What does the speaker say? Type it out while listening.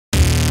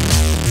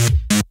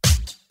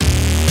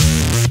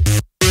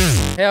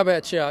How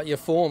about your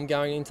form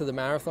going into the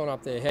marathon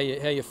up there? How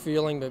you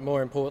feeling, but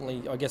more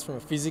importantly, I guess from a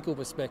physical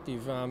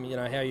perspective, how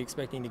are you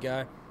expecting to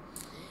go?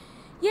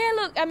 Yeah,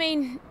 look, I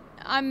mean,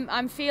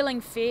 I'm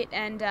feeling fit,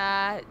 and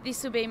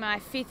this will be my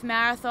 5th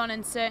marathon,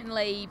 and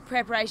certainly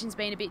preparation's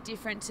been a bit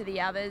different to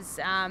the others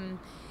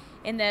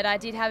in that I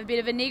did have a bit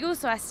of a niggle,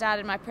 so I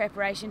started my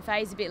preparation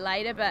phase a bit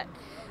later, but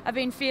I've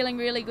been feeling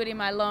really good in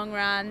my long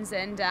runs,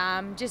 and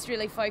just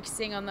really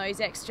focusing on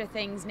those extra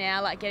things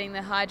now, like getting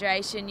the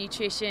hydration,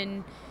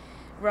 nutrition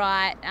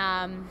right,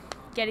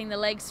 getting the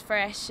legs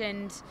fresh,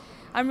 and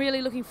I'm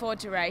really looking forward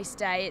to race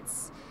day.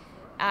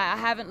 I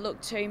haven't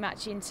looked too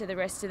much into the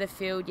rest of the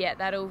field yet.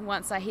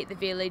 Once I hit the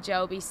village,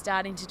 I'll be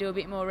starting to do a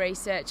bit more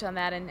research on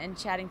that and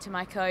chatting to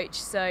my coach.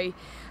 So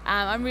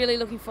I'm really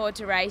looking forward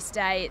to race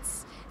day.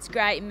 It's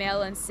great.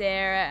 Mel and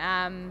Sarah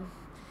have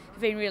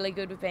been really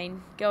good. We've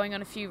been going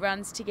on a few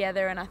runs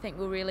together, and I think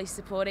we'll really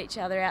support each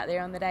other out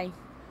there on the day.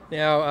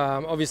 Now,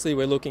 obviously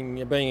we're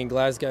looking, being in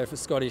Glasgow for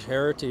Scottish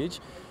heritage.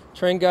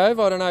 Trengrove,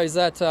 I don't know, is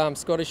that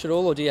Scottish at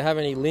all, or do you have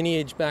any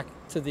lineage back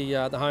to the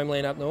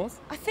homeland up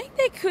north? I think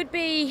there could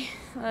be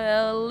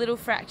a little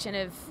fraction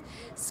of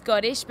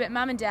Scottish, but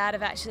Mum and Dad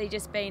have actually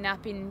just been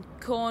up in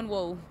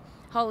Cornwall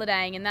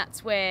holidaying, and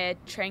that's where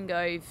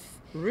Trengrove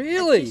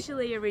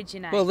officially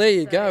originates. Well, there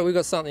you go. We've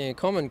got something in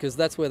common, because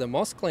that's where the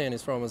Moss clan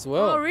is from as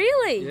well. Oh,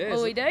 really? Yeah,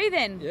 well, we do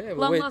then. Yeah,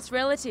 well, long-lost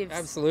relatives.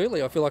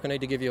 Absolutely. I feel like I need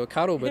to give you a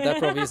cuddle, but that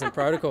probably isn't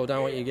protocol.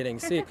 Don't want you getting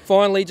sick.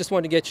 Finally, just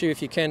wanted to get you,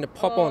 if you can, to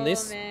pop on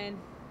this. Oh, man.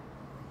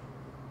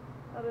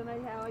 I don't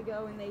know how I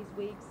go in these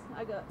wigs.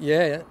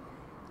 Yeah.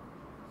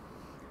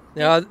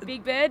 Now,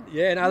 Big Bird?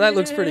 Yeah, no, that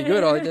looks pretty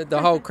good.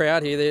 The whole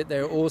crowd here,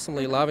 they're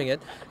awesomely loving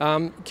it.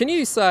 Can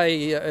you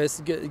say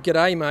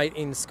g'day, mate,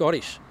 in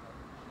Scottish?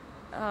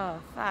 Oh,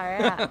 far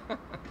out.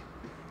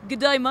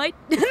 G'day, mate.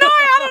 No,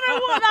 I don't know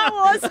what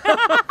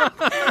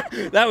that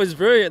was. That was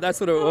brilliant.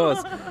 That's what it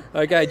was.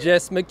 Okay,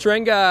 Jess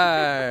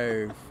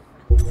Trengove.